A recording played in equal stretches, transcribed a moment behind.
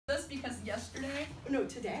yesterday, no,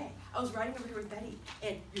 today, I was riding over here with Betty,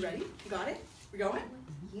 and you ready? You got it? We going?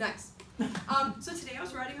 Nice. So today I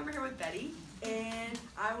was riding over here with Betty, and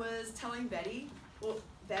I was telling Betty, well,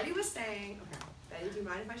 Betty was saying, okay, Betty, do you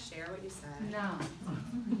mind if I share what you said? No.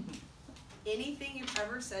 Anything you've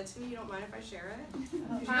ever said to me, you don't mind if I share it? Because you don't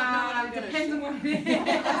know what I'm going to share. Depends on what it is.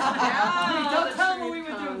 Don't tell them what we were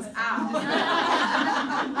doing.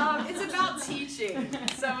 It's about teaching.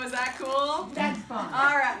 So is that cool? That's fine.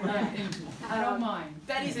 All right. Yeah. I don't mind.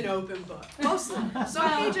 Betty's an open book. Mostly. Some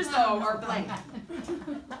pages, though, are blank.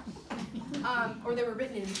 Or they were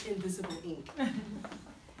written in invisible ink.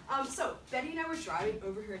 So Betty and I were driving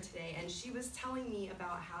over here today, and she was telling me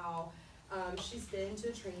about how she's been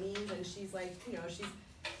to trainings, and she's like, you know, she's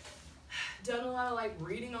done a lot of like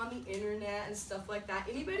reading on the internet and stuff like that.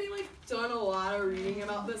 Anybody like done a lot of reading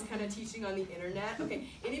about this kind of teaching on the internet? Okay,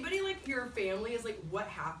 anybody like your family is like, what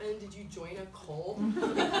happened? Did you join a cult?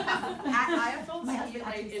 At IFLT,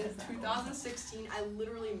 like in 2016, I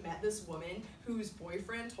literally met this woman whose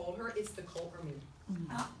boyfriend told her it's the cult or me.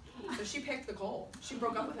 So she picked the cult. She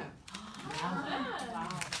broke up with him. Wow.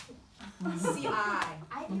 CI.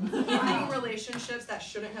 Ending relationships that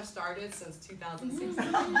shouldn't have started since 2016. I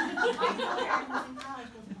told her I was in college,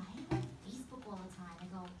 goes, I am on Facebook all the time. I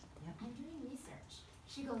go, I'm doing research.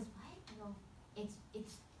 She goes, what? I go,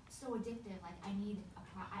 it's so addictive. Like I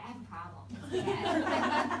have a problem.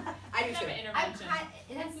 I do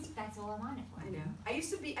too. That's all I'm on it for. I know. I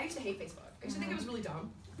used to hate Facebook. I used to think it was really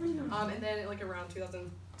dumb. And then like around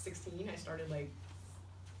 2016, I started like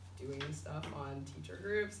doing stuff on teacher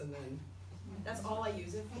groups, and then that's all I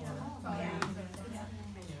use it for. Yeah. I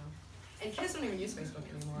know. And kids don't even use Facebook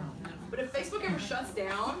anymore. But if Facebook ever shuts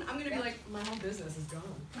down, I'm gonna be like, my whole business is gone.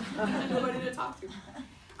 Nobody to talk to.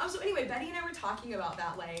 So anyway, Betty and I were talking about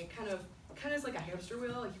that, like kind of as like a hamster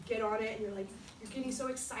wheel. Like you get on it and you're getting so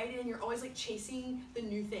excited, and you're always like chasing the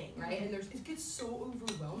new thing, right? And it gets so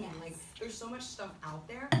overwhelming. Yes. Like there's so much stuff out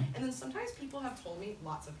there. And then sometimes people have told me,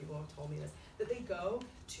 lots of people have told me this, that they go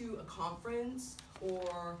to a conference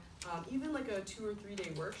or even like a 2 or 3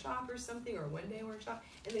 day workshop or something, or a 1 day workshop,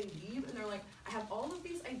 and they leave and they're like, I have all of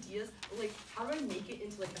these ideas, but like how do I make it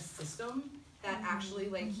into like a system that actually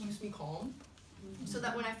like keeps me calm, so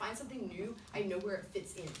that when I find something new, I know where it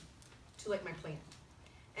fits in to like my plan.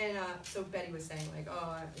 And so Betty was saying like,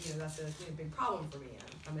 oh, you know, that's a big problem for me.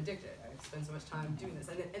 I'm addicted. I spend so much time doing this,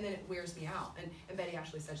 and then it wears me out. And Betty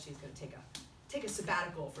actually said she's going to take a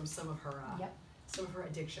sabbatical from some of her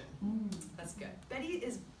addiction. That's good. Betty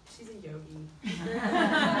she's a yogi,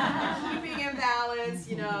 keeping in balance,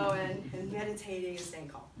 you know, and meditating and staying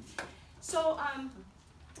calm. So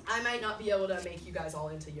I might not be able to make you guys all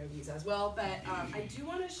into yogis as well, but I do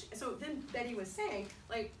want to. So then Betty was saying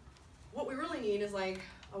like, what we really need is like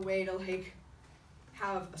a way to like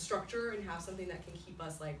have a structure and have something that can keep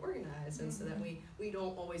us like organized, and so that we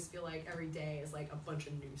don't always feel like every day is like a bunch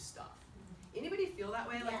of new stuff. Anybody feel that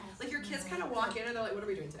way? Like, Yes. like your kids kind of walk in and they're like, what are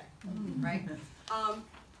we doing today? Right?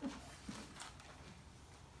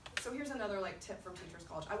 So here's another like tip from Teachers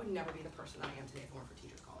College. I would never be the person that I am today if it weren't for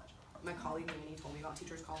Teachers College. My colleague Laney told me about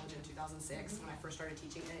Teachers College in 2006 when I first started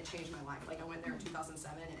teaching, and it changed my life. Like I went there in 2007,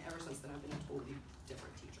 and ever since then I've been a totally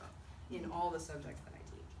different teacher in all the subjects that I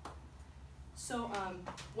teach. So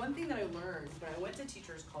one thing that I learned when I went to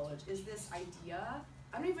Teachers College is this idea,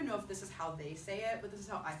 I don't even know if this is how they say it, but this is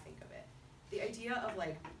how I think of it. The idea of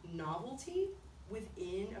like novelty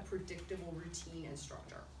within a predictable routine and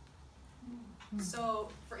structure. So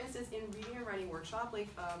for instance, in reading and writing workshop, like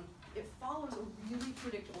it follows a really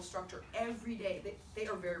predictable structure every day. They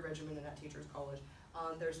are very regimented at Teachers College.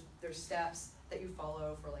 There's steps that you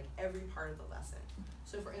follow for like every part of the lesson.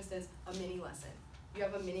 So for instance, a mini lesson. You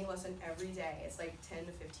have a mini lesson every day. It's like 10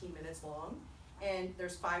 to 15 minutes long, and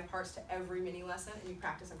there's 5 parts to every mini lesson, and you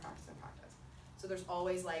practice and practice and practice. So there's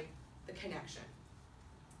always like the connection.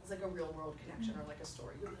 It's like a real world connection or like a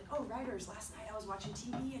story. You'll be like, oh, writers, last night I was watching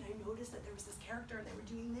TV and I noticed that there was this character and they were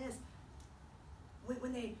doing this.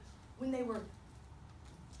 When they were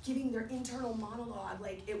giving their internal monologue,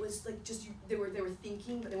 like it was like just they were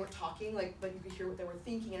thinking, but they weren't talking, like, but you could hear what they were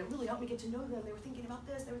thinking, and it really helped me get to know them. They were thinking about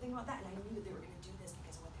this, they were thinking about that, and I knew that they were going to do this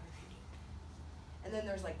because of what they were thinking. And then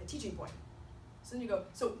there's like the teaching point. So then you go,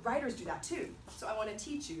 so writers do that too. So I want to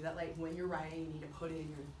teach you that like when you're writing, you need to put in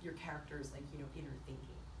your characters, like, you know, inner thinking.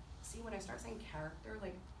 See, when I start saying character,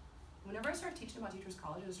 like whenever I start teaching about Teachers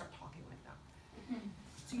College, I start talking like that.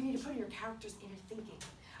 So you need to put in your character's inner thinking.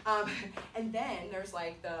 And then there's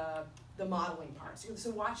like the modeling part. So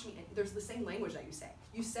watch me, and there's the same language that you say.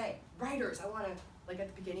 You say, writers, I want to, like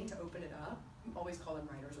at the beginning to open it up, you always call them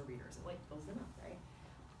writers or readers. It like builds them up, right?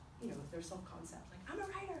 You know, their self-concept. Like, I'm a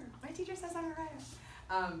writer. My teacher says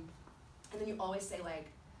writer. And then you always say like,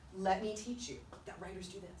 let me teach you that writers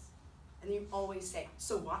do this. And then you always say,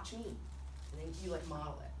 so watch me. And then you like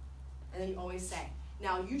model it. And then you always say,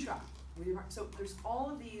 now you try. So there's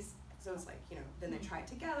all of these, so it's like, you know, then they try it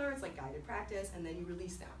together, it's like guided practice, and then you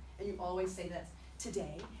release them. And you always say this,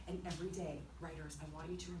 today and every day, writers, I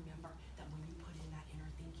want you to remember that when you put in that inner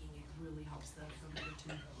thinking, it really helps the reader to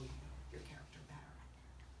know your character better.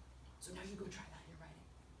 So now you go try that in your writing.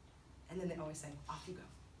 And then they always say, off you go.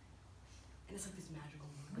 And it's like this magical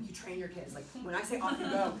moment. Like you train your kids. Like when I say off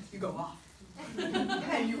you go off.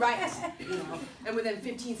 And you write, you know. And within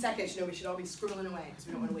 15 seconds, you know, we should all be scribbling away because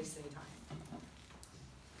we don't want to waste any time.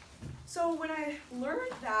 So when I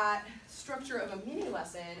learned that structure of a mini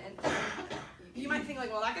lesson, and you might think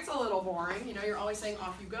like, well, that gets a little boring. You know, you're always saying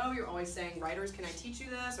off you go. You're always saying, writers, can I teach you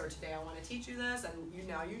this? Or today I want to teach you this. And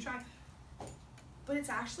now you try. But it's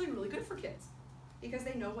actually really good for kids because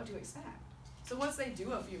they know what to expect. So once they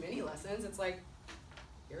do a few mini lessons, it's like,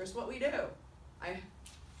 here's what we do.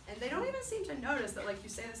 And they don't even seem to notice that like you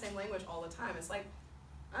say the same language all the time. It's like,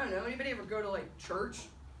 I don't know, anybody ever go to like church?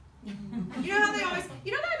 You know how they always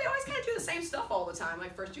kind of do the same stuff all the time.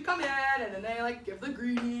 Like first you come in and then they like give the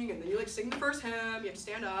greeting and then you like sing the first hymn, you have to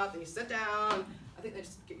stand up, then you sit down. I think they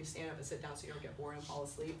just get you to stand up and sit down so you don't get bored and fall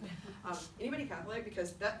asleep. Anybody Catholic?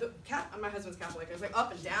 Because my husband's Catholic. It's like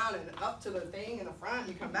up and down and up to the thing in the front and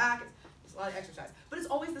you come back. It's a lot of exercise. But it's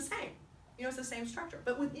always the same. You know, it's the same structure.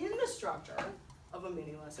 But within the structure of a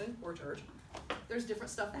mini lesson or church, there's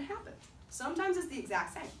different stuff that happens. Sometimes it's the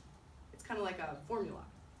exact same. It's kind of like a formula,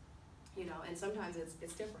 you know, and sometimes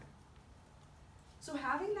it's different. So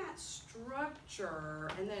having that structure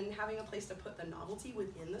and then having a place to put the novelty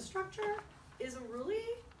within the structure is a really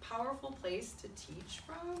powerful place to teach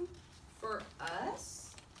from for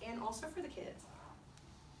us and also for the kids.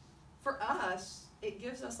 For us, it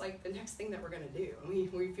gives us like the next thing that we're gonna do.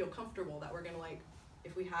 And we feel comfortable that we're gonna like,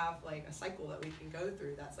 if we have like a cycle that we can go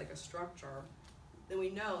through that's like a structure, then we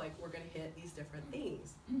know like we're gonna hit these different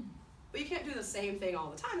things. But you can't do the same thing all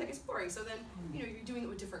the time, that gets boring. So then, you know, you're doing it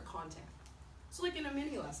with different content. So like in a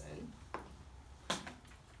mini lesson,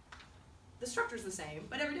 the structure's the same,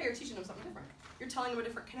 but every day you're teaching them something different. You're telling them a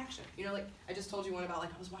different connection. You know, like I just told you one about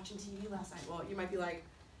like I was watching TV last night. Well, you might be like,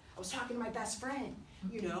 I was talking to my best friend,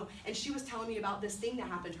 you know, and she was telling me about this thing that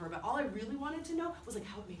happened to her, but all I really wanted to know was like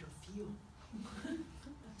how it made her feel.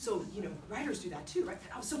 So, you know, writers do that too, right?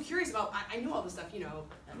 I was so curious about, I knew all this stuff, you know,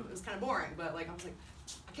 it was kind of boring, but like I was like,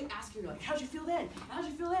 I can ask you, like, how'd you feel then? How'd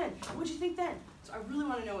you feel then? What'd you think then? So I really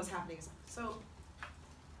want to know what's happening. So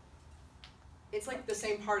it's like the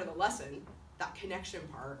same part of the lesson, that connection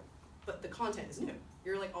part, but the content is new.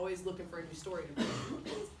 You're like always looking for a new story to bring to the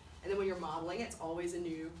kids. And then when you're modeling, it's always a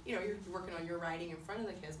new, you know, you're working on your writing in front of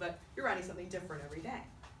the kids, but you're writing something different every day.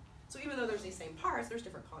 So even though there's these same parts, there's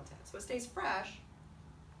different content. So it stays fresh,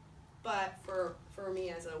 but for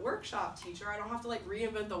me as a workshop teacher, I don't have to like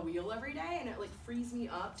reinvent the wheel every day, and it like frees me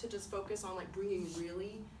up to just focus on like bringing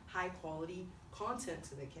really high quality content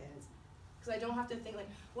to the kids. Because I don't have to think like,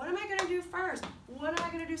 what am I gonna do first? What am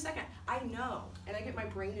I gonna do second? I know, and I get my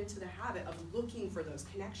brain into the habit of looking for those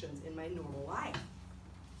connections in my normal life.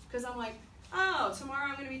 Because I'm like, oh, tomorrow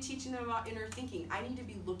I'm gonna be teaching them about inner thinking. I need to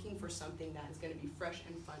be looking for something that is gonna be fresh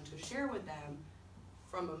and fun to share with them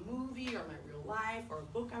from a movie or my real life or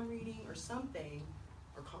a book I'm reading or something,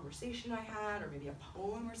 or conversation I had, or maybe a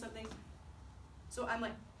poem or something. So I'm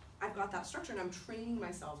like, I've got that structure and I'm training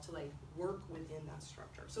myself to like work within that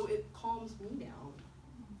structure. So it calms me down,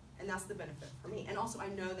 and that's the benefit for me. And also I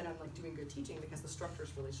know that I'm like doing good teaching because the structure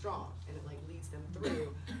is really strong and it like leads them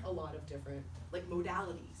through a lot of different like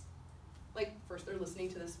modalities. Like first they're listening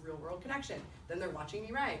to this real world connection, then they're watching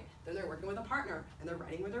me write, then they're working with a partner and they're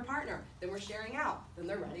writing with their partner, then we're sharing out, then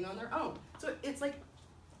they're writing on their own. So it's like,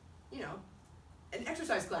 you know, an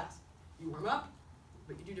exercise class. You warm up,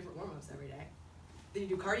 but you do different warm-ups every day. Then you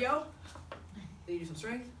do cardio, then you do some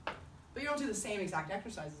strength, but you don't do the same exact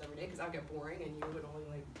exercises every day because that would get boring and you would only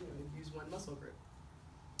like, you know, use one muscle group.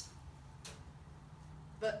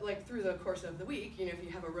 But like through the course of the week, you know, if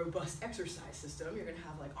you have a robust exercise system, you're gonna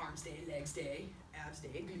have like arms day, legs day, abs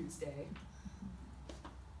day, glutes day,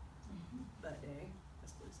 butt day,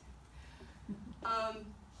 that's glutes day.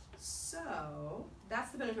 So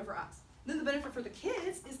that's the benefit for us. Then the benefit for the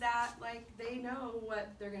kids is that like they know what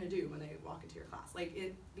they're gonna do when they walk into your class. Like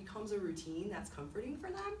it becomes a routine that's comforting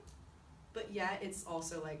for them, but yet it's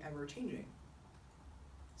also like ever changing.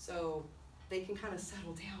 So they can kind of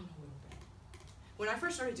settle down a little bit. when I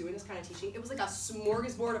first started doing this kind of teaching, it was like a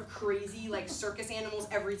smorgasbord of crazy like circus animals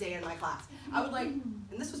every day in my class. I would like,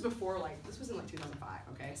 and this was before like, this was in like 2005,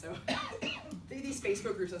 okay? So these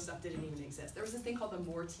Facebook groups and stuff didn't even exist. There was this thing called the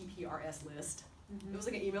More TPRS list. It was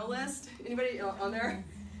like an email list. Anybody on there?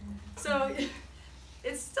 So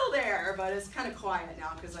it's still there, but it's kind of quiet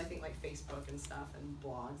now because I think like Facebook and stuff and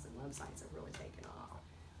blogs and websites have really taken off.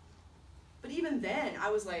 But even then,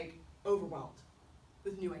 I was like overwhelmed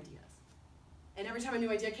with new ideas. And every time a new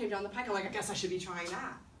idea came down the pike, I'm like, I guess I should be trying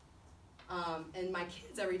that. And my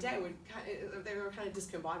kids every day they were kind of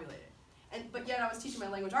discombobulated. But yet I was teaching my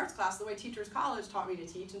language arts class the way Teachers College taught me to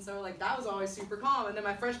teach, and so like that was always super calm. And then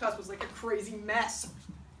my French class was like a crazy mess.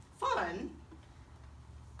 Fun,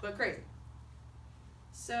 but crazy.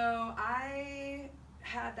 So I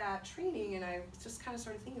had that training, and I just kind of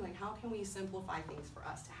started thinking like, how can we simplify things for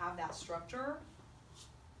us to have that structure,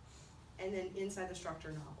 and then inside the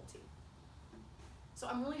structure, novelty. So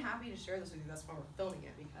I'm really happy to share this with you. That's why we're filming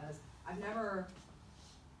it, because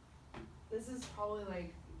this is probably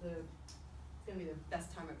like it's gonna be the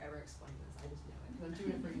best time I've ever explained this. I just know it, because I'm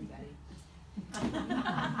doing it for you, Betty.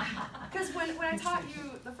 Because when I taught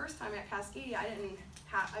you the first time at Cascadia,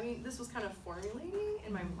 this was kind of formulating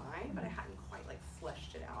in my mind, but I hadn't quite like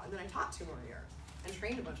fleshed it out. And then I taught 2 more years and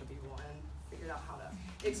trained a bunch of people and figured out how to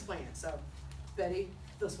explain it. So, Betty,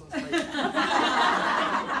 this one's for you.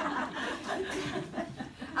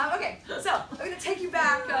 Okay, so I'm going to take you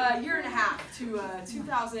back a year and a half to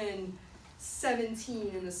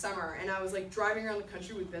 2017 in the summer, and I was like driving around the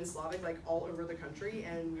country with Ben Slavic, like all over the country,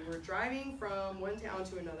 and we were driving from one town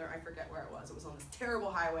to another. I forget where it was. It was on this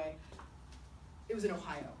terrible highway. It was in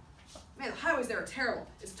Ohio. Man, the highways there are terrible.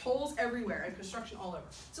 It's tolls everywhere and construction all over.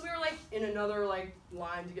 So we were like in another like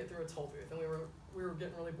line to get through a toll booth, and we were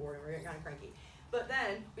getting really bored and we were getting kind of cranky. But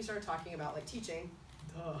then we started talking about like teaching.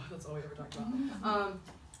 Duh, that's all we ever talked about.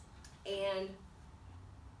 And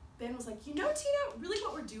Ben was like, you know, Tina, really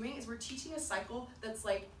what we're doing is we're teaching a cycle that's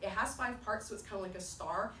like, it has 5 parts, so it's kind of like a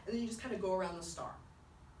star, and then you just kind of go around the star.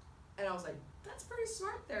 And I was like, that's pretty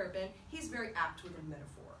smart there, Ben. He's very apt with a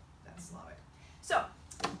metaphor. That's Slavic. So,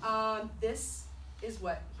 this is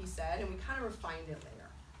what he said, and we kind of refined it later.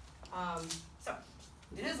 So,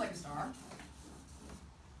 it is like a star,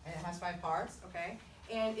 and it has 5 parts, okay?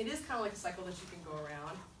 And it is kind of like a cycle that you can go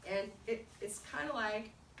around, and it's kind of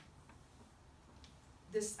like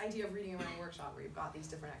this idea of reading a writing workshop where you've got these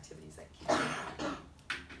different activities that keep going.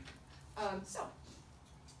 So,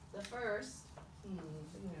 the first, I'm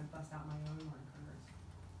gonna bust out my own markers.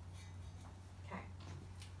 Okay.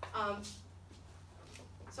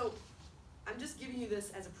 So, I'm just giving you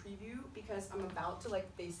this as a preview because I'm about to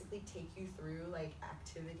like basically take you through like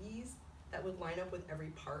activities that would line up with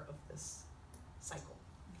every part of this cycle,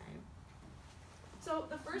 okay? So,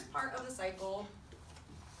 the first part of the cycle,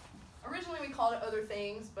 originally we called it other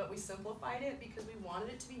things, but we simplified it because we wanted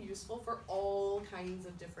it to be useful for all kinds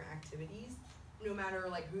of different activities, no matter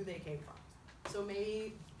like who they came from. So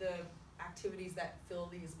maybe the activities that fill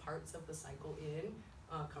these parts of the cycle in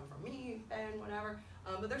come from me, Ben, whatever.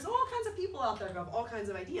 But there's all kinds of people out there who have all kinds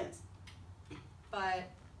of ideas. But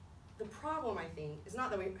the problem, I think, is not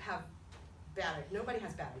that we have nobody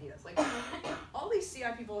has bad ideas. Like, all these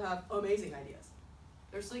CI people have amazing ideas.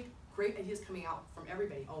 There's like great ideas coming out from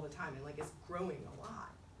everybody all the time, and like it's growing a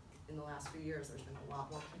lot. In the last few years, there's been a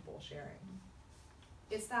lot more people sharing.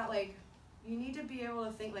 It's that like, you need to be able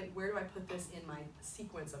to think like, where do I put this in my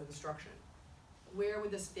sequence of instruction? Where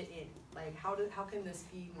would this fit in? Like, how can this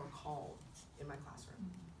be more called in my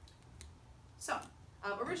classroom? So,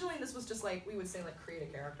 originally this was just like, we would say like create a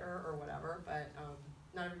character or whatever, but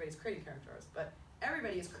not everybody's creating characters, but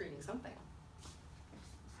everybody is creating something.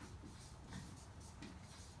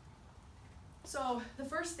 So the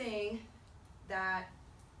first thing that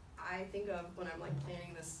I think of when I'm like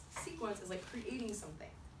planning this sequence is like creating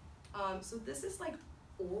something. So this is like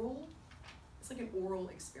oral, it's like an oral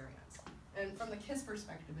experience. And from the kids'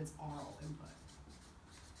 perspective, it's oral input,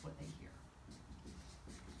 what they hear.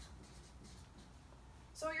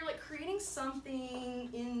 So you're like creating something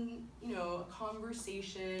in, a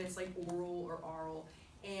conversation, it's like oral or oral,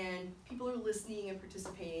 and people are listening and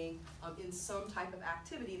participating in some type of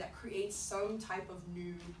activity that creates some type of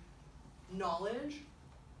new knowledge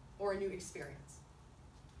or a new experience.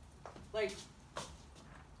 Like,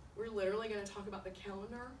 we're literally gonna talk about the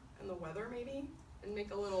calendar and the weather maybe, and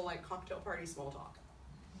make a little like cocktail party small talk.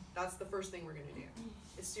 That's the first thing we're gonna do.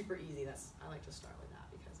 It's super easy, I like to start with that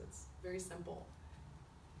because it's very simple.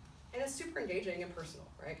 And it's super engaging and personal,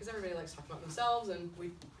 right? Because everybody likes talking about themselves, and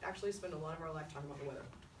we actually spend a lot of our life talking about the weather.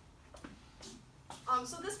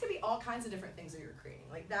 So this could be all kinds of different things that you're creating.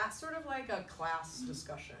 Like that's sort of like a class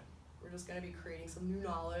discussion. We're just going to be creating some new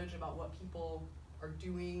knowledge about what people are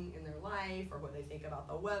doing in their life, or what they think about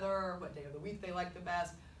the weather, or what day of the week they like the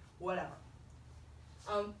best, whatever.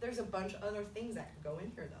 There's a bunch of other things that could go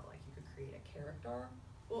in here though, like you could create a character.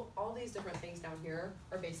 Well, all these different things down here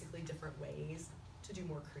are basically different ways to do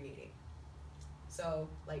more creating. So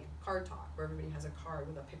like card talk, where everybody has a card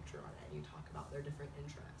with a picture on it and you talk about their different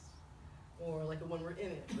interests. Or like a one-word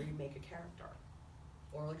image where you make a character.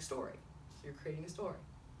 Or like story, so you're creating a story.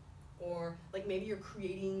 Or like maybe you're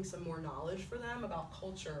creating some more knowledge for them about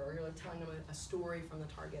culture, or you're like telling them a story from the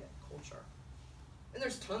target culture. And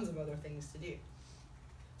there's tons of other things to do.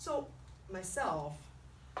 So myself,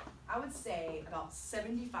 I would say about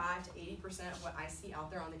 75 to 80% of what I see out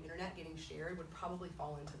there on the internet getting shared would probably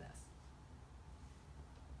fall into this.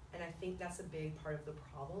 And I think that's a big part of the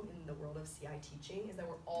problem in the world of CI teaching, is that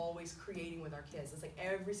we're always creating with our kids. It's like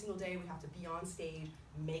every single day we have to be on stage,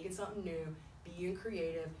 making something new, being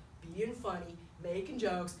creative, being funny, making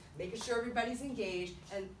jokes, making sure everybody's engaged,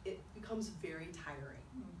 and it becomes very tiring.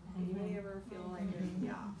 Anybody ever feel like it?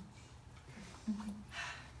 Yeah.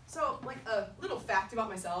 So like a little fact about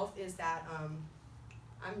myself is that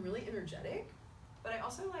I'm really energetic, but I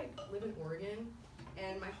also like live in Oregon.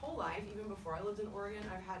 And my whole life, even before I lived in Oregon,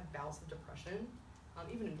 I've had bouts of depression,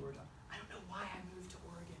 even in Georgia. I don't know why I moved to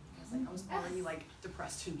Oregon, because like I was already like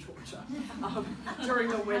depressed in Georgia during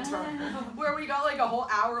the winter, where we got like a whole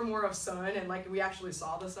hour more of sun, and like we actually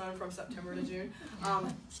saw the sun from September to June.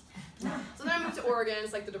 So then I moved to Oregon.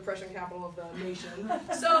 It's like the depression capital of the nation.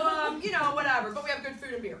 So you know, whatever. But we have good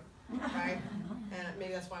food and beer, right? And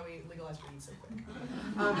maybe that's why we legalized weed so quick.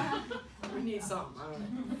 We need something. I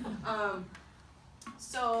don't know.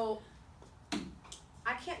 So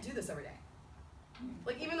I can't do this every day.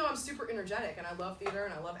 Like even though I'm super energetic and I love theater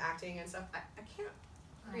and I love acting and stuff, I can't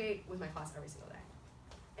create with my class every single day.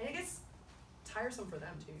 And it gets tiresome for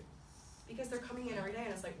them too. Because they're coming in every day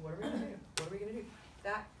and it's like, what are we gonna do? What are we gonna do?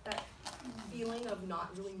 That feeling of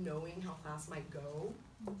not really knowing how class might go,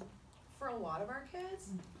 for a lot of our kids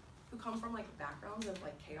who come from like backgrounds of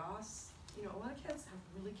like chaos, you know, a lot of kids have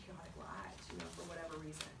really chaotic lives, you know, for whatever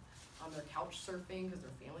reason. They're couch surfing because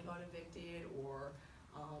their family got evicted, or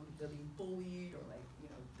they're being bullied, or like, you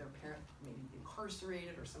know, their parent maybe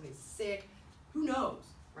incarcerated, or somebody's sick. Who knows,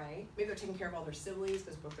 right? Maybe they're taking care of all their siblings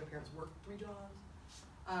because both their parents work 3 jobs.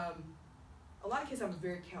 A lot of kids have a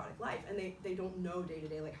very chaotic life, and they don't know day to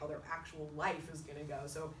day like how their actual life is gonna go.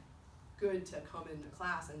 So good to come into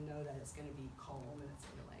class and know that it's gonna be calm and it's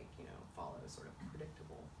gonna like, you know, follow a sort of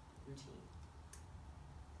predictable routine.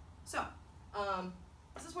 So,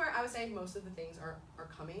 this is where I would say most of the things are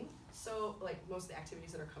coming. So like most of the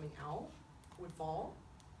activities that are coming out would fall.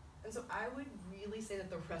 And so I would really say that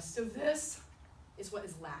the rest of this is what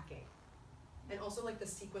is lacking. And also like the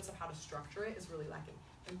sequence of how to structure it is really lacking.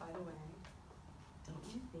 And by the way, don't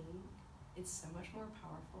you think it's so much more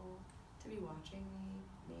powerful to be watching me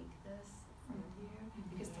make this in front of you?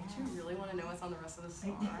 Because don't you really want to know what's on the rest of the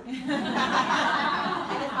star? And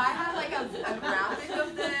if I had like a graphic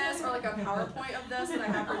of this, or like a PowerPoint of this that I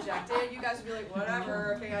have projected, you guys would be like,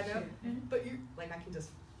 whatever, okay, I know. But you, like, I can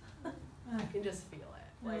just feel it.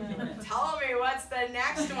 Like, tell me what's the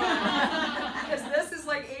next one. Because this is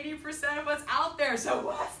like 80% of what's out there, so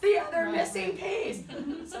what's the other missing piece?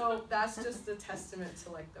 So that's just a testament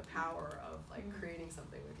to like the power of like creating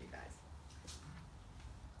something with you guys.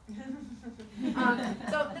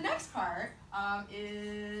 So the next part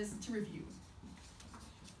is to review.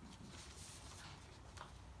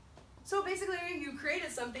 So basically you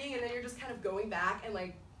created something and then you're just kind of going back and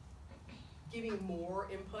like giving more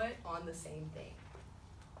input on the same thing.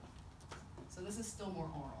 So this is still more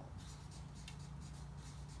oral.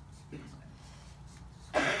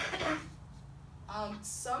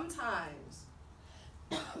 Sometimes,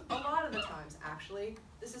 a lot of the times actually,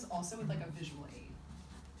 this is also with like a visual aid.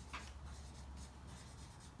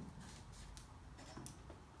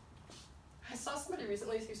 I saw somebody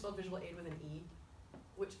recently who spelled visual aid with an E,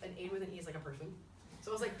 which an aid with an E is like a person.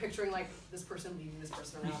 So I was like picturing like this person leading this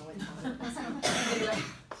person around. Like, anyway,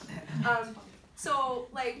 so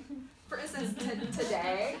like for instance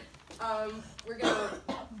today, we're gonna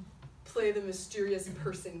play the mysterious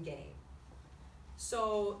person game.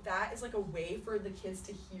 So that is like a way for the kids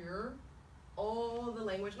to hear all the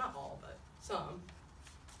language, not all, but some,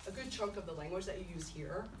 a good chunk of the language that you use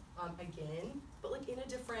here again, but like in a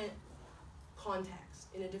different context,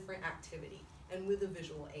 in a different activity, and with a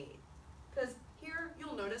visual aid. Because here,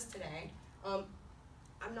 you'll notice today,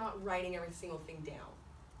 I'm not writing every single thing down.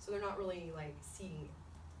 So they're not really like seeing it.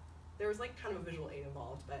 There was like kind of a visual aid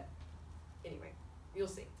involved, but anyway. You'll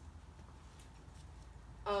see.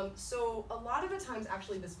 So a lot of the times,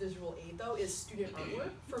 actually, this visual aid, though, is student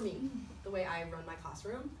artwork for me, the way I run my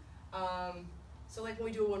classroom. So like when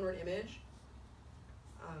we do a one-word image,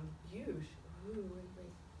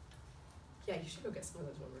 yeah, you should go get some of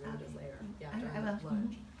those one-word images later. Yeah, during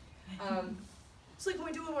lunch. So like when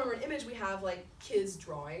we do a one-word image, we have like kids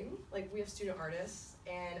drawing, like we have student artists,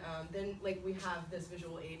 and then like we have this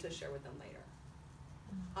visual aid to share with them later.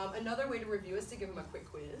 Another way to review is to give them a quick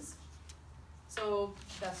quiz. So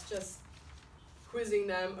that's just quizzing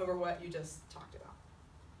them over what you just talked about.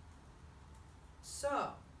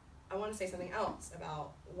 So I want to say something else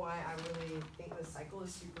about why I really think this cycle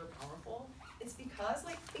is super powerful. It's because,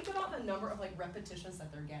 like, think about the number of like repetitions that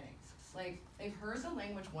they're getting. Like, they've heard the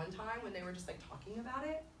language one time when they were just like talking about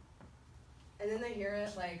it, and then they hear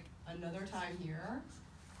it like another time here,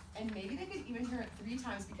 and maybe they could even hear it 3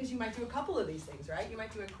 times, because you might do a couple of these things, right? You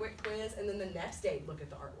might do a quick quiz and then the next day look at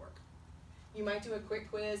the artwork. You might do a quick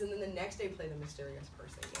quiz and then the next day play the mysterious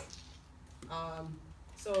person game.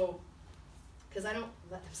 Because I don't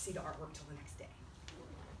let them see the artwork till the next day.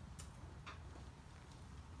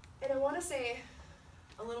 And I want to say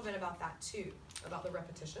a little bit about that too, about the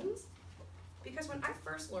repetitions. Because when I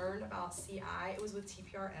first learned about CI, it was with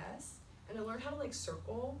TPRS, and I learned how to like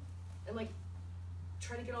circle and like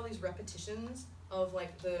try to get all these repetitions of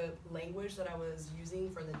like the language that I was using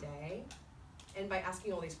for the day, and by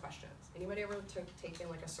asking all these questions. Anybody ever taken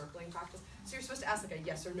like a circling practice? So you're supposed to ask like a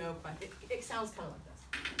yes or no question. It sounds kind of like this.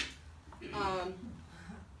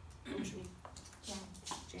 What's your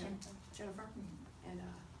name? Jennifer. And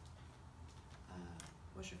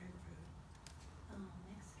what's your favorite food?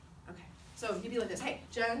 Mexican. Okay. So you'd be like this. Hey,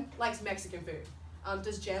 Jen likes Mexican food.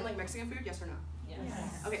 Does Jen like Mexican food? Yes or no? Yes.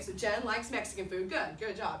 Okay, so Jen likes Mexican food.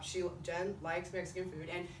 Good job. Jen likes Mexican food.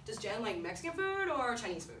 And does Jen like Mexican food or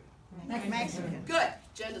Chinese food? Mexican. Good.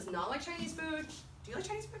 Jen does not like Chinese food. Do you like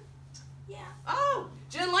Chinese food? Yeah. Oh,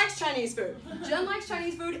 Jen likes Chinese food. Jen likes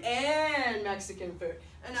Chinese food and Mexican food.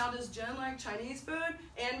 And now does Jen like Chinese food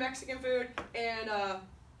and Mexican food and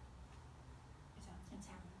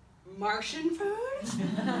Martian food?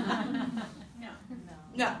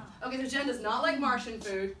 No. Okay, so Jen does not like Martian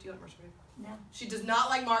food. Do you like Martian food? No. She does not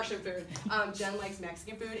like Martian food. Jen likes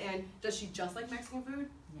Mexican food, and does she just like Mexican food?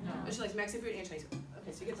 No. Or she likes Mexican food and Chinese food.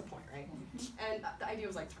 Okay, so you get the point, right? And the idea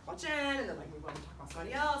was like talk about Jen, and then like move on to talk about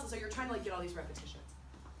somebody else, and so you're trying to like get all these repetitions.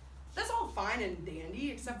 That's all fine and dandy,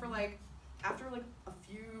 except for like after like a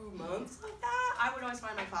few months like that, I would always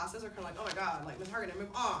find my classes are kind of like, oh my god, like Ms. Hargan, move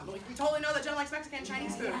on. Like we totally know that Jen likes Mexican and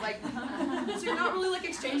Chinese food. Like, so you're not really like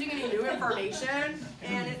exchanging any new information.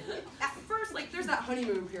 And at first, like there's that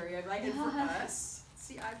honeymoon period, right? And for us,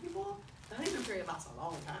 CI people, the honeymoon period lasts a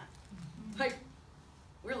long time. Like,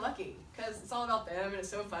 we're lucky because it's all about them and it's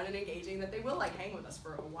so fun and engaging that they will like hang with us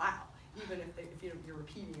for a while, even if you're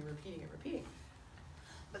repeating and repeating and repeating.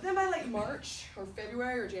 But then by like March or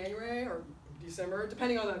February or January or December,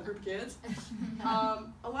 depending on the group of kids,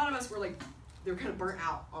 a lot of us were like, they were kind of burnt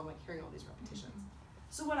out on like hearing all these repetitions.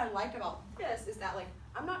 So what I like about this is that like,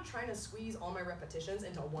 I'm not trying to squeeze all my repetitions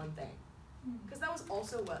into one thing. Because that was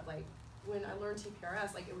also what like, when I learned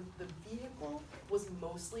TPRS, like it was, the vehicle was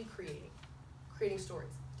mostly creating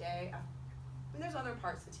stories day after. I mean, there's other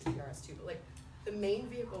parts to TPRS too, but like the main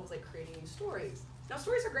vehicle was like creating new stories. Now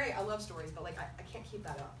stories are great, I love stories, but like I can't keep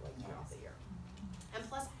that up like throughout the year. And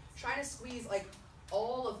plus, trying to squeeze like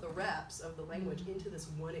all of the reps of the language into this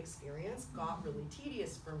one experience got really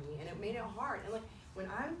tedious for me, and it made it hard. And like when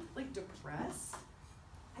I'm like depressed,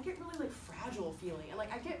 I get really like fragile feeling, and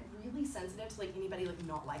like I get really sensitive to like anybody like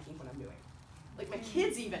not liking what I'm doing. Like my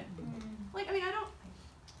kids even. Like I mean I don't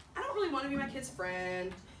really want to be my kid's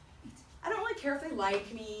friend. I don't really care if they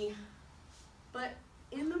like me. But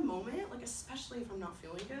in the moment, like especially if I'm not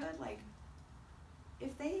feeling good, like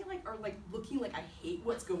if they like are like looking like I hate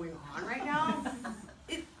what's going on right now,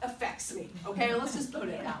 it affects me. Okay, let's just put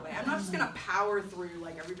it that way. I'm not just gonna power through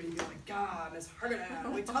like everybody being like, God, Ms.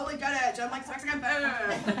 Hargan, we totally get it. Jen likes Mexican food.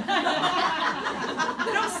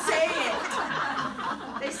 They don't say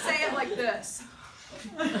it. They say it like this.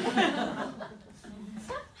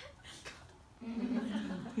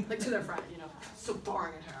 Like to their friend, you know, so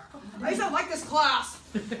boring at her. I used to like this class.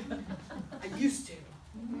 I used to.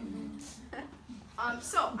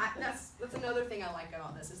 That's another thing I like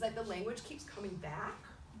about this is that the language keeps coming back,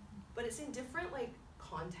 but it's in different like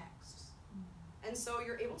contexts, and so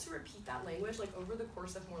you're able to repeat that language like over the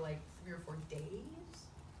course of more like 3 or 4 days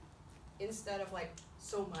instead of like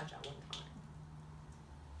so much at one time.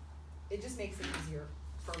 It just makes it easier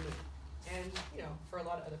for me, and you know, for a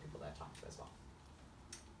lot of other people that I've talked to as well.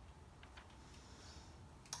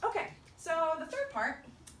 Okay, so the third part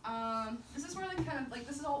kind of like,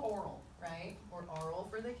 this is all oral, right? Or oral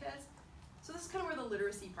for the kids. So this is kind of where the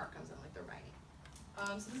literacy part comes in, like the writing.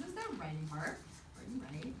 So this is their writing part.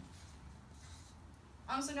 Writing.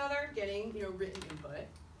 So now they're getting, written input.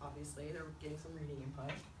 Obviously, they're getting some reading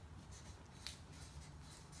input.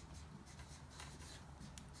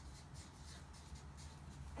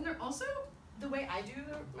 And they're also, the way I do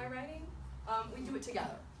my writing, we do it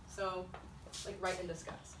together. So, like, write and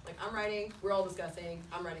discuss. Like, I'm writing, we're all discussing,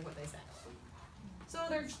 I'm writing what they say. So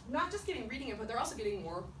they're not just getting reading input, they're also getting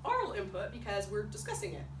more oral input because we're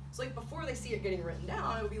discussing it. So like before they see it getting written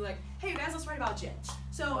down, it would be like, hey guys, let's write about Jen.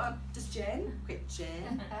 So does Jen,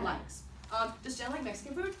 Jen likes. Does Jen like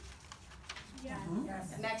Mexican food? Yes.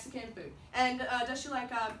 Yes. Mexican food. And does she like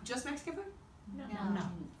just Mexican food? No.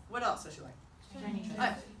 What else does she like? Chinese.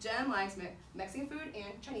 Jen likes Mexican food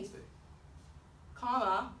and Chinese food.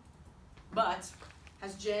 Comma, but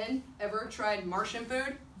has Jen ever tried Martian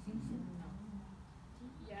food?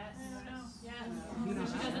 Yes. I don't know. No.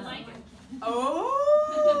 Yes. She doesn't like it.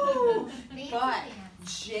 Oh! Fancy But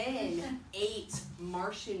pants. Jen ate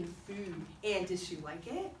Martian food, and did she like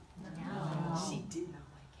it? No. She did not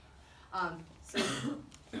like it. So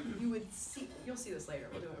you would see, you'll see this later,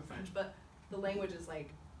 we'll do it in French, but the language is like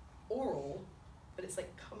oral, but it's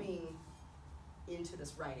like coming into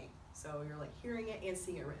this writing. So you're like hearing it and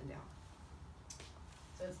seeing it written down.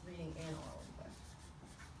 So it's reading and oral input.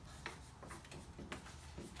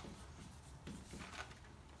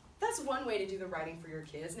 That's one way to do the writing for your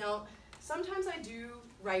kids. Now, sometimes I do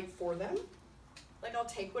write for them. Like I'll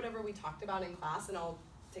take whatever we talked about in class and I'll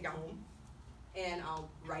take it home and I'll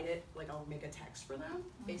write it, like I'll make a text for them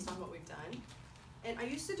based on what we've done. And I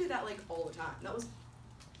used to do that like all the time. That was,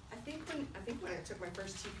 I think when I took my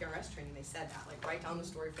first TPRS training, they said that, like write down the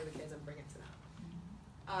story for the kids and bring it to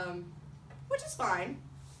them. Which is fine,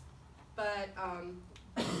 but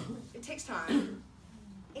it takes time.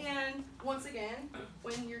 And once again,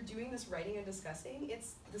 when you're doing this writing and discussing,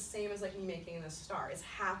 it's the same as like me making this star. It's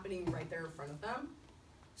happening right there in front of them.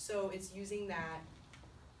 So it's using that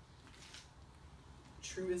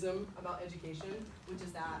truism about education, which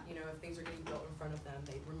is that, if things are getting built in front of them,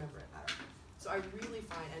 they remember it better. So I really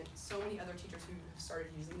find, and so many other teachers who have started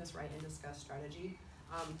using this write and discuss strategy,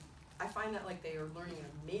 I find that like they are learning an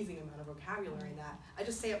amazing amount of vocabulary that I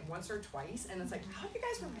just say it once or twice, and it's like, how do you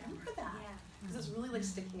guys remember that? Because it's really like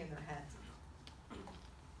sticking in their heads.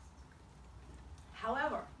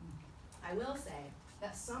 However, I will say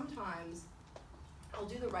that sometimes I'll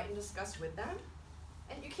do the write and discuss with them,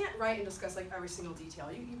 and you can't write and discuss like every single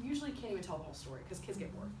detail. You usually can't even tell the whole story because kids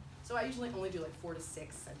get bored. So I usually only do like 4 to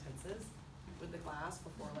 6 sentences with the class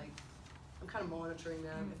before like I'm kind of monitoring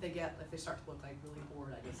them. If they start to look like really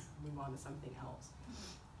bored, I just move on to something else.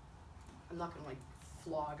 I'm not gonna like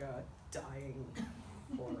flog a dying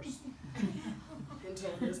horse until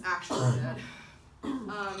it is actually dead.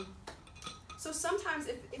 So sometimes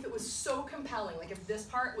if it was so compelling, like if this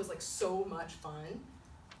part was like so much fun,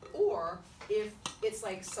 or if it's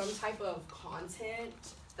like some type of content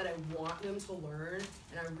that I want them to learn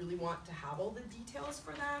and I really want to have all the details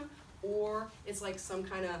for them, or it's like some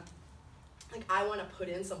kind of, like I want to put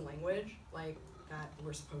in some language like that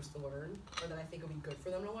we're supposed to learn or that I think would be good for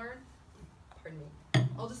them to learn, pardon me,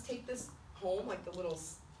 I'll just take this home, like the little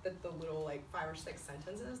like 5 or 6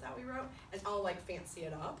 sentences that we wrote, and I'll like fancy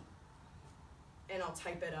it up and I'll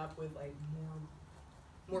type it up with like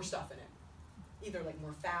more stuff in it. Either like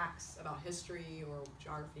more facts about history or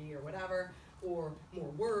geography or whatever, or more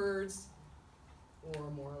words, or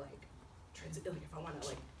more like if I want to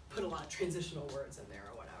like put a lot of transitional words in there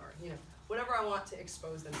or whatever, whatever I want to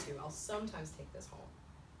expose them to, I'll sometimes take this home,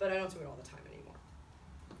 but I don't do it all the time anymore.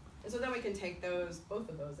 And so then we can take both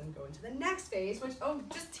of those and go into the next phase, which,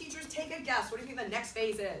 just teachers take a guess. What do you think the next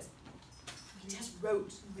phase is? We just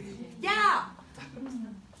wrote. Yeah!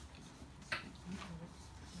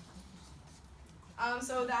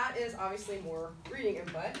 So that is obviously more reading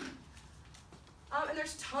input. And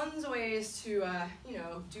there's tons of ways to,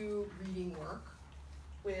 do reading work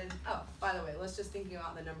with, by the way, let's just think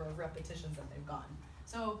about the number of repetitions that they've gotten.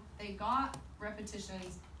 So they got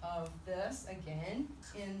repetitions of this, again,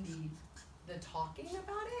 in the talking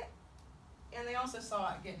about it, and they also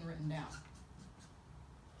saw it getting written down.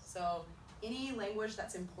 So any language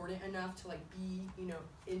that's important enough to like be,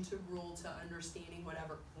 integral to understanding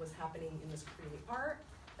whatever was happening in this create part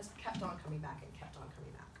has kept on coming back and kept on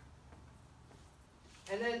coming back.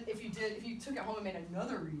 And then if you took it home and made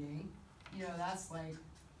another reading, that's like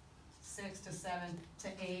 6 to 7 to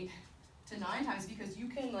 8 to 9 times, because you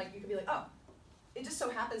can be like, it just so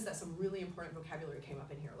happens that some really important vocabulary came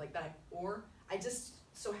up in here, like that, or I just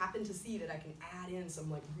so happen to see that I can add in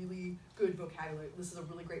some like really good vocabulary. This is a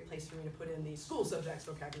really great place for me to put in the school subjects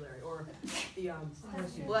vocabulary, or the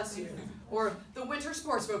bless you, or the winter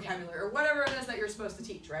sports vocabulary, or whatever it is that you're supposed to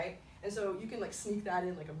teach, right? And so you can like sneak that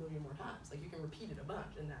in like a million more times. Like you can repeat it a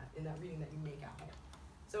bunch in that reading that you make out here.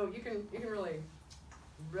 So you can really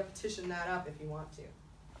repetition that up if you want to.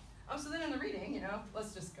 So then in the reading,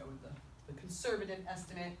 let's just go with the conservative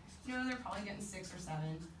estimate. They're probably getting 6 or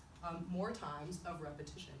 7 more times of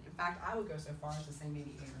repetition. In fact, I would go so far as to say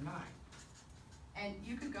maybe 8 or 9. And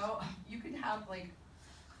you could have like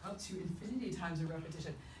up to infinity times of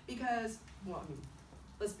repetition because, well, I mean,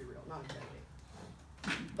 let's be real, not infinity,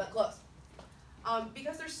 but close.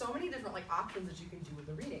 Because there's so many different like options that you can do with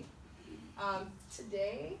the reading.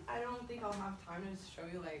 Today, I don't think I'll have time to show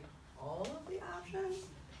you like all of the options.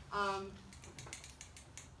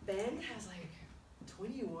 Ben has like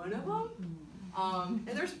 21 of them.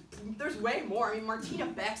 And there's way more. I mean, Martina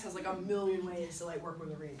Bex has like a million ways to like work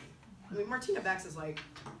with a reading. I mean, Martina Bex is like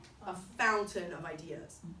a fountain of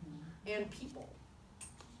ideas and people.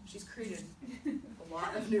 She's created a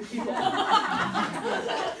lot of new people.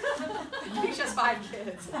 She has 5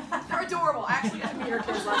 kids. They're adorable. I actually got to meet her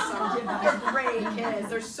kids last summer. They're great kids.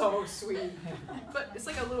 They're so sweet. But it's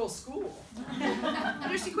like a little school.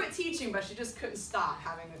 She quit teaching, but she just couldn't stop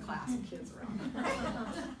having a class of kids around.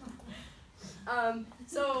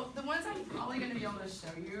 So the ones I'm probably going to be able to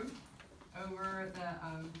show you over the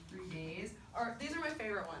 3 days these are my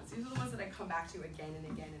favorite ones. These are the ones that I come back to again and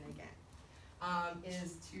again and again.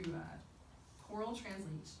 Is to choral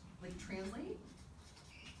translate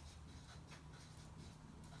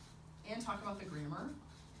and talk about the grammar.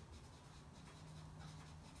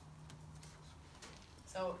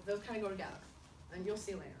 So those kind of go together, and you'll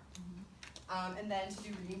see later. And then to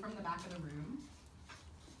do reading from the back of the room.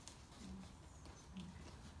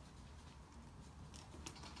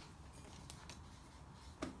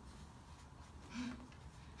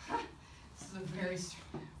 This is a very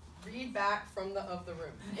read back from the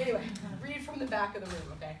room. Anyway, read from the back of the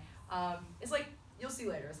room, okay? It's like, you'll see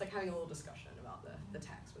later, it's like having a little discussion about the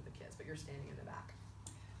text with the kids, but you're standing in the back.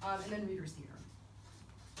 And then reader's theater.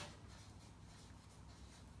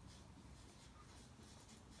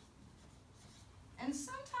 And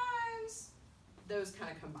sometimes those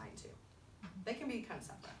kind of combine too. They can be kind of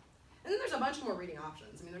separate. And then there's a bunch more reading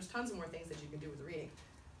options. I mean, there's tons of more things that you can do with the reading.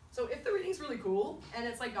 So if the reading's really cool, and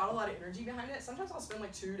it's like got a lot of energy behind it, sometimes I'll spend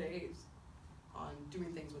like 2 days on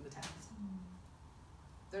doing things with the text.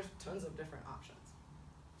 There's tons of different options.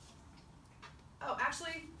 Oh,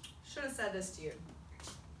 actually, should have said this to you.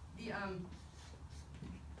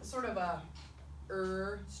 The sort of a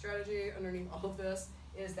strategy underneath all of this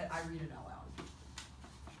is that I read it out loud.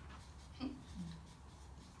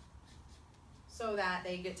 So that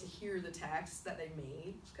they get to hear the text that they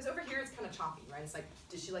made. Because over here it's kind of choppy, right? It's like,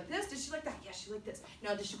 did she like this? Did she like that? Yeah, she liked this.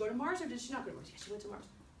 Now, did she go to Mars or did she not go to Mars? Yeah, she went to Mars.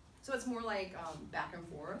 So it's more like back and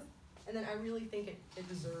forth. And then I really think it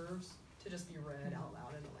deserves to just be read out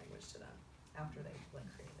loud in a language to them after they like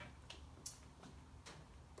create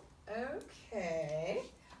it. Okay.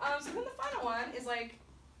 So then the final one is like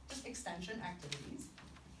just extension activities.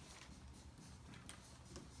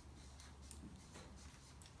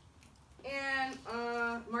 And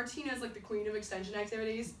Martina is like the queen of extension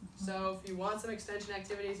activities. So if you want some extension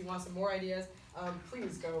activities, you want some more ideas,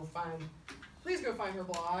 please go find her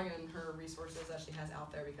blog and her resources that she has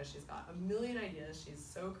out there because she's got a million ideas. She's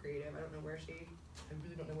so creative. I really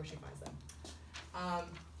don't know where she finds them.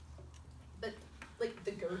 But like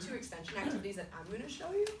the go-to extension activities that I'm going to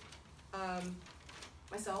show you,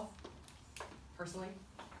 myself, personally,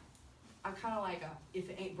 I'm kind of like a if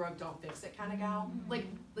it ain't broke, don't fix it kind of gal. Like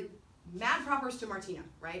mad propers to Martina,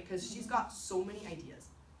 right? Because she's got so many ideas.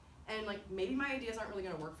 And like maybe my ideas aren't really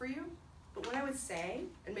going to work for you, but what I would say,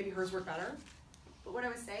 and maybe hers work better, but what I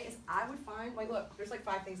would say is I would find, like look, there's like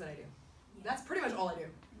 5 things that I do. That's pretty much all I do.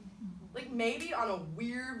 Like maybe on a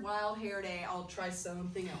weird wild hair day, I'll try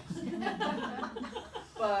something else.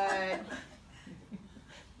 But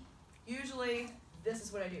usually this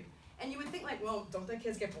is what I do. And you would think like, well, don't the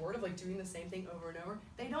kids get bored of like doing the same thing over and over?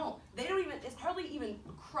 They don't. It hardly even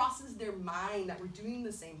crosses their mind that we're doing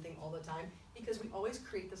the same thing all the time because we always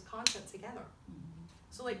create this content together.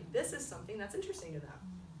 So like this is something that's interesting to them.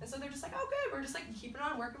 And so they're just like, oh good, we're just like keeping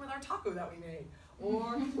on working with our taco that we made.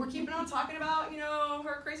 Or we're keeping on talking about,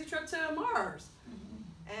 her crazy trip to Mars.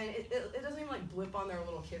 And it doesn't even like blip on their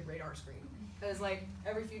little kid radar screen. Because like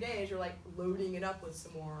every few days you're like loading it up with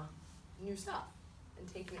some more new stuff and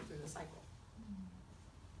taking it through the cycle.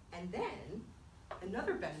 And then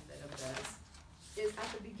another benefit of this is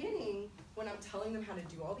at the beginning when I'm telling them how to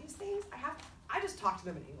do all these things, I just talk to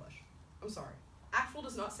them in English. I'm sorry. ACTFL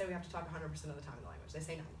does not say we have to talk 100% of the time in the language. They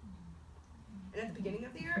say 90. And at the beginning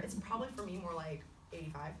of the year, it's probably for me more like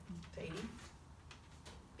 85 to 80.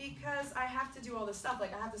 Because I have to do all this stuff.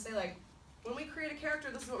 Like, I have to say, like, when we create a character,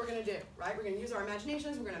 this is what we're going to do, right? We're going to use our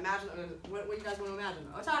imaginations. We're going to imagine, what do you guys want to imagine?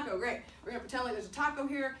 Oh, a taco, great. We're going to pretend like there's a taco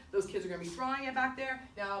here. Those kids are going to be drawing it back there.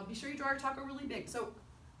 Now, be sure you draw your taco really big. So,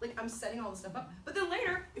 like, I'm setting all this stuff up. But then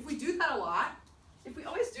later, if we do that a lot, if we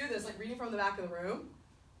always do this, like reading from the back of the room,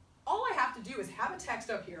 all I have to do is have a text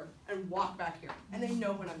up here and walk back here. And they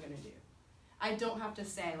know what I'm going to do. I don't have to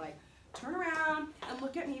say, like, turn around and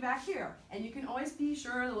look at me back here. And you can always be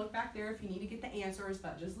sure to look back there if you need to get the answers,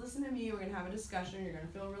 but just listen to me. We're going to have a discussion. You're going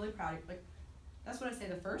to feel really proud. Like, that's what I say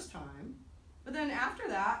the first time. But then after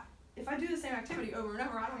that, if I do the same activity over and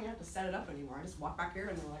over, I don't even have to set it up anymore. I just walk back here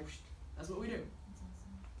and they're like, that's what we do.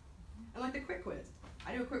 And like the quick quiz.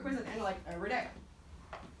 I do a quick quiz at the end of like every day.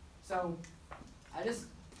 So I just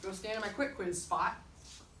go stand in my quick quiz spot,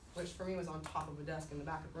 which for me was on top of a desk in the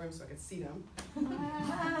back of the room so I could see them.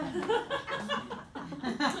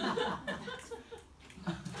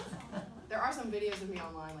 There are some videos of me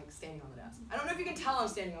online like standing on the desk. I don't know if you can tell I'm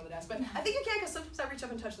standing on the desk, but I think you can because sometimes I reach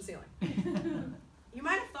up and touch the ceiling. You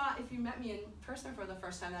might have thought if you met me in person for the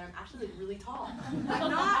first time that I'm actually like really tall. Like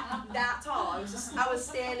not that tall. I was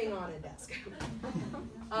standing on a desk.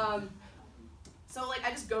 So like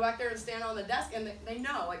I just go back there and stand on the desk and they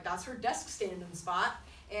know like that's her desk standing spot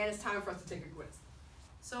and it's time for us to take a quiz.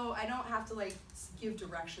 So I don't have to like give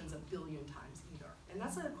directions a billion times either. And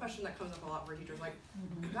that's a question that comes up a lot for teachers like,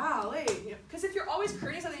 golly, because if you're always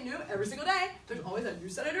creating something new every single day, there's always a new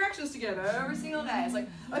set of directions to give every single day. It's like,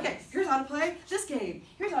 okay, here's how to play this game.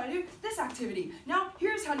 Here's how to do this activity. Now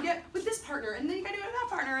here's how to get with this partner, and then you gotta do it with that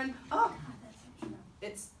partner, and oh,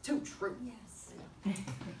 it's too true. Yes.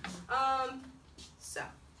 So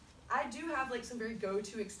I do have like some very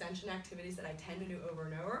go-to extension activities that I tend to do over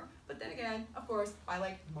and over, but then again, of course, by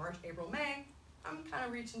like March, April, May, I'm kind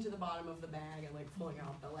of reaching to the bottom of the bag and like pulling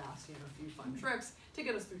out the last, few fun tricks to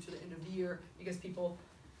get us through to the end of the year because people,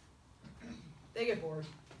 they get bored,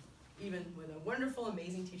 even with a wonderful,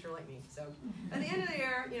 amazing teacher like me. So at the end of the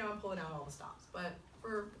year, I'm pulling out all the stops. But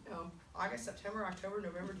for, August, September, October,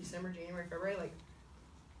 November, December, January, February, like,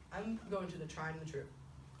 I'm going to the tried and the true.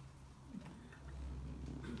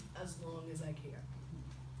 As long as I can.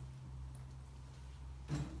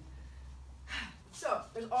 So,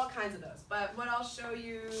 there's all kinds of those, but what I'll show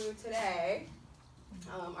you today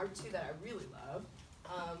are two that I really love.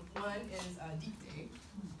 One is Dictée.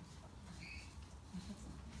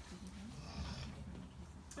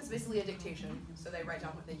 It's basically a dictation, so they write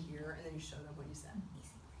down what they hear, and then you show them what you said.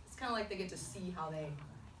 It's kind of like they get to see how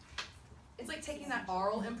it's like taking that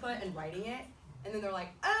oral input and writing it, and then they're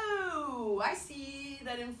like, oh, I see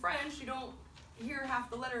that in French you don't hear half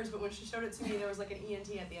the letters, but when she showed it to me, there was like an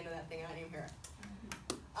ENT at the end of that thing, and I didn't even hear it.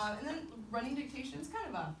 And then running dictation is kind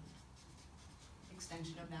of a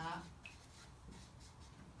extension of that.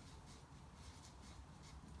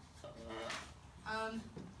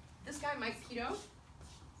 This guy, Mike Pito,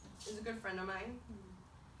 is a good friend of mine.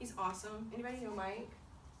 He's awesome. Anybody know Mike?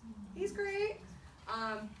 He's great.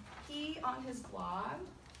 He, on his blog,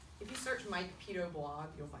 if you search Mike Pito blog,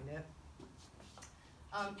 you'll find it.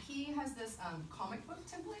 He has this comic book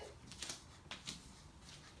template.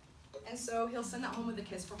 And so he'll send that home with the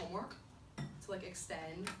kids for homework to like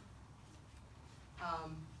extend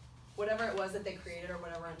whatever it was that they created or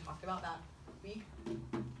whatever and talked about that week.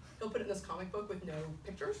 He'll put it in this comic book with no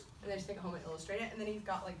pictures, and they just take it home and illustrate it. And then he's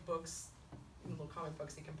got like books, little comic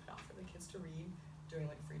books he can put out for the kids to read during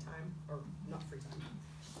like free time, or not free time,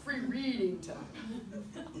 free reading time.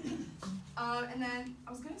 And then I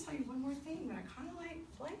was gonna tell you one more thing, but I kind of like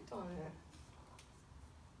blanked on it.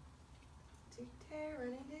 Dictée,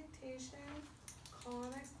 running dictation,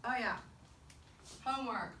 comics. Oh yeah,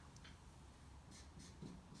 homework.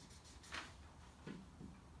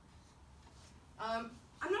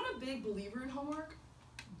 I'm not a big believer in homework,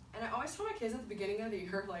 and I always tell my kids at the beginning of the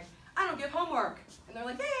year, like, I don't give homework, and they're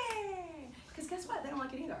like, yay! Because guess what? They don't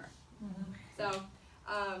like it either. Mm-hmm. So,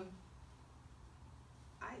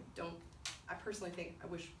 I personally think I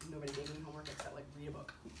wish nobody gave me homework except like read a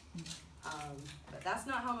book. But that's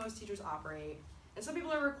not how most teachers operate. And some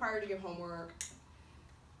people are required to give homework.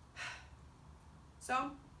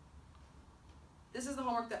 So, this is the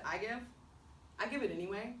homework that I give. I give it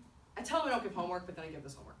anyway. I tell them I don't give homework, but then I give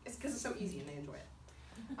this homework. It's because it's so easy and they enjoy it.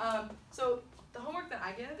 So, the homework that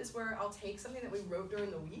I give is where I'll take something that we wrote during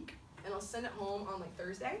the week, and I'll send it home on like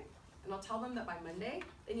Thursday, and I'll tell them that by Monday,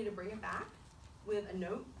 they need to bring it back with a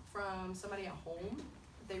note from somebody at home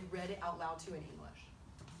that they read it out loud to in English,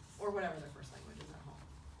 or whatever their first language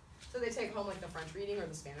So they take home like the French reading or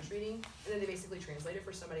the Spanish reading, and then they basically translate it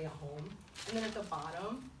for somebody at home. And then at the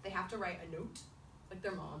bottom, they have to write a note, like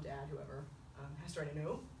their mom, dad, whoever, has to write a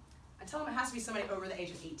note. I tell them it has to be somebody over the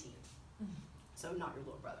age of 18. So not your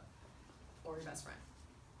little brother or your best friend.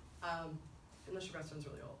 Unless your best friend's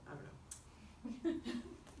really old, I don't know.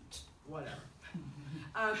 Whatever.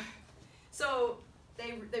 So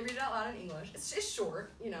they read it out loud in English. It's just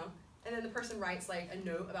short, you know, and then the person writes like a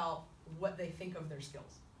note about what they think of their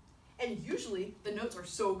skills. And usually the notes are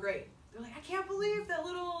so great. They're like, I can't believe that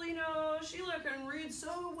little, you know, Sheila can read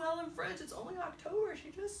so well in French. It's only October, she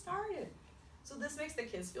just started. So this makes the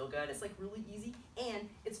kids feel good. It's like really easy, and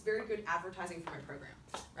it's very good advertising for my program,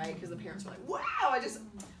 right? Because the parents are like, wow,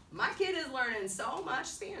 my kid is learning so much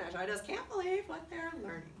Spanish. I just can't believe what they're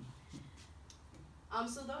learning.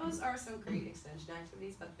 So those are some great extension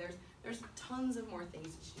activities, but there's tons of more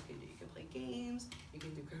things that you can do. You can play games, you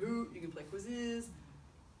can do Kahoot, you can play quizzes,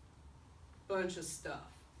 bunch of stuff.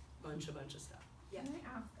 Bunch of stuff. Yeah. Can I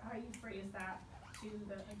ask how you phrase that to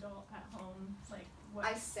the adult at home? Like what?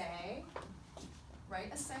 I say,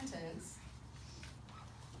 write a sentence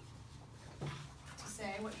to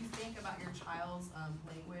say what you think about your child's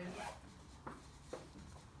language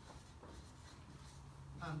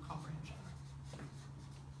comprehension.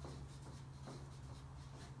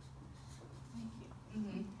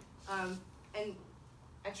 Thank you. And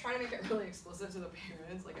I try to make it really explicit to the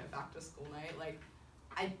parents, like at back to school night. Like,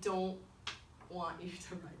 I don't want you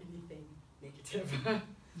to write anything negative.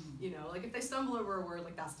 You know, like if they stumble over a word,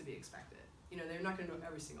 like that's to be expected. You know, they're not going to know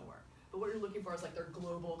every single word. But what you're looking for is like their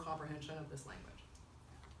global comprehension of this language.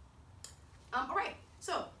 All right,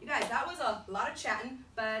 so you guys, that was a lot of chatting,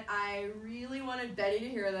 but I really wanted Betty to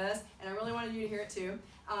hear this, and I really wanted you to hear it too.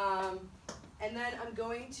 And then I'm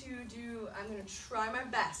going to try my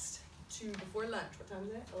best to, before lunch, what time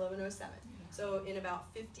is it? 11:07. So in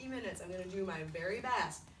about 50 minutes, I'm going to do my very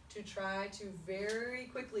best to try to very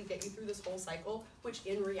quickly get you through this whole cycle, which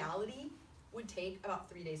in reality would take about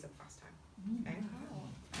 3 days of class time. Okay?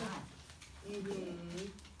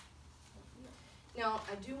 Now,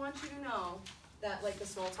 I do want you to know that like the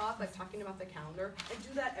small talk, like talking about the calendar, I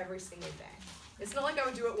do that every single day. It's not like I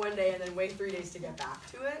would do it one day and then wait 3 days to get back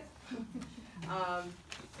to it.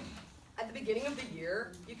 At the beginning of the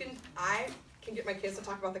year, I can get my kids to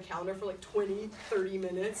talk about the calendar for like 20, 30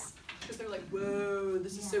 minutes because they're like, whoa,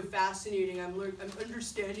 this is so fascinating. I'm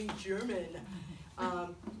understanding German.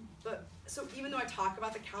 But so even though I talk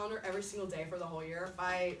about the calendar every single day for the whole year,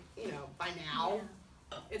 by now,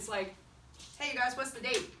 it's like, hey, you guys, what's the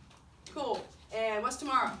date? Cool. And what's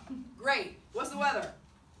tomorrow? Great. What's the weather?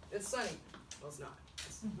 It's sunny. Well, it's not.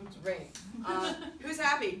 It's raining. Who's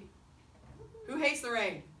happy? Who hates the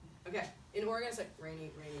rain? Okay. In Oregon, it's like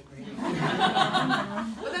rainy. But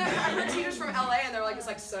then I've heard teachers from LA, and they're like, it's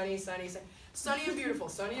like sunny, sunny and beautiful,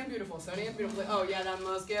 sunny and beautiful. Like, oh yeah, that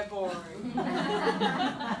must get boring.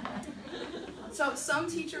 So some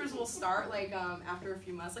teachers will start like after a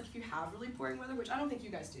few months, like if you have really boring weather, which I don't think you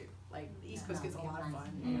guys do. Like the East Coast gets a lot of fun,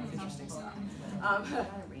 interesting stuff.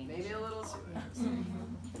 Maybe a little too.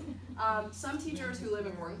 Some teachers who live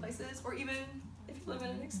in boring places, or even if you live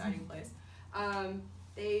in an exciting place,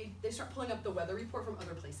 they start pulling up the weather report from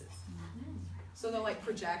other places. So they'll like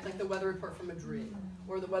project like the weather report from Madrid,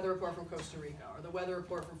 or the weather report from Costa Rica, or the weather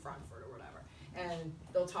report from Frankfurt, or whatever. And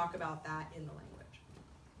they'll talk about that in the language.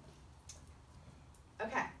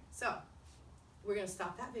 Okay, so we're gonna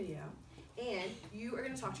stop that video, and you are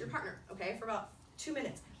gonna talk to your partner, okay, for about 2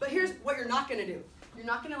 minutes. But here's what you're not gonna do. You're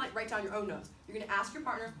not gonna like write down your own notes. You're gonna ask your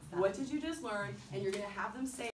partner, what did you just learn? And you're gonna have them say